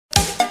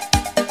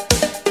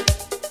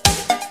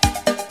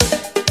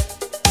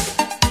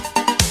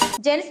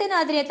జనసేన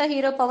అధినేత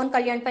హీరో పవన్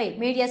కళ్యాణ్ పై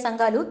మీడియా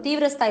సంఘాలు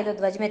తీవ్ర స్థాయిలో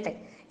ధ్వజమెత్తాయి.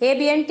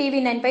 ఏబిఎన్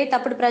టీవీ9 పై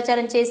తప్పుడు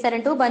ప్రచారం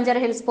చేశారంటూ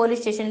బంజారా హిల్స్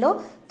పోలీస్ స్టేషన్ లో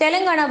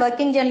తెలంగాణ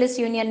వర్కింగ్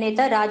జర్నలిస్ట్ యూనియన్ నేత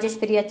రాజేష్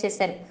ఫిర్యాదు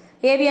చేశారు.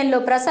 ఏబిఎన్ లో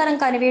ప్రసారం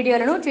కాని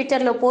వీడియోలను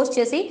ట్విట్టర్ లో పోస్ట్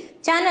చేసి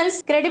ఛానల్స్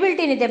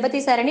క్రెడిబిలిటీని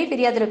దెబ్బతీశారని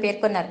ఫిర్యాదులో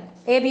పేర్కొన్నారు.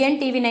 ఏబిఎన్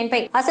టీవీ9 పై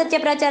అసత్య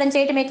ప్రచారం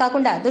చేయటమే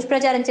కాకుండా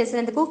దుష్ప్రచారం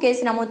చేసినందుకు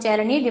కేసు నమోదు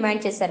చేయాలని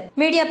డిమాండ్ చేశారు.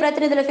 మీడియా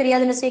ప్రతినిధుల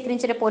ఫిర్యాదును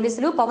స్వీకరించిన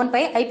పోలీసులు పవన్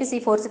పై ఐపీసీ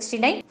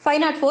 469,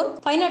 504,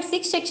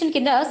 506 సెక్షన్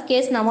కింద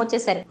కేసు నమోదు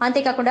చేశారు.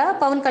 అంతేకాకుండా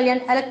పవన్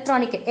కళ్యాణ్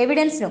ఎలక్ట్రానిక్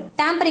ఎవిడెన్స్ ను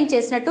ట్యాంపరింగ్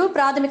చేసినట్టు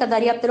ప్రాథమిక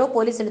దర్యాప్తులో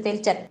పోలీసులు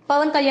తేల్చారు.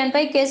 పవన్ కళ్యాణ్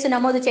పై కేసు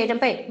నమోదు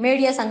చేయడంపై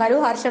మీడియా సంఘాలు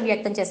హర్షం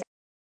వ్యక్తం చేశారు.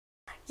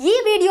 ఈ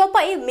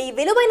వీడియోపై మీ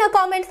విలువైన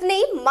కామెంట్స్ ని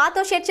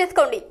మాతో షేర్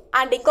చేసుకోండి.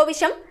 అండ్ ఇంకో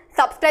విషయం,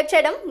 సబ్స్క్రైబ్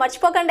చేయడం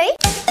మర్చిపోకండి.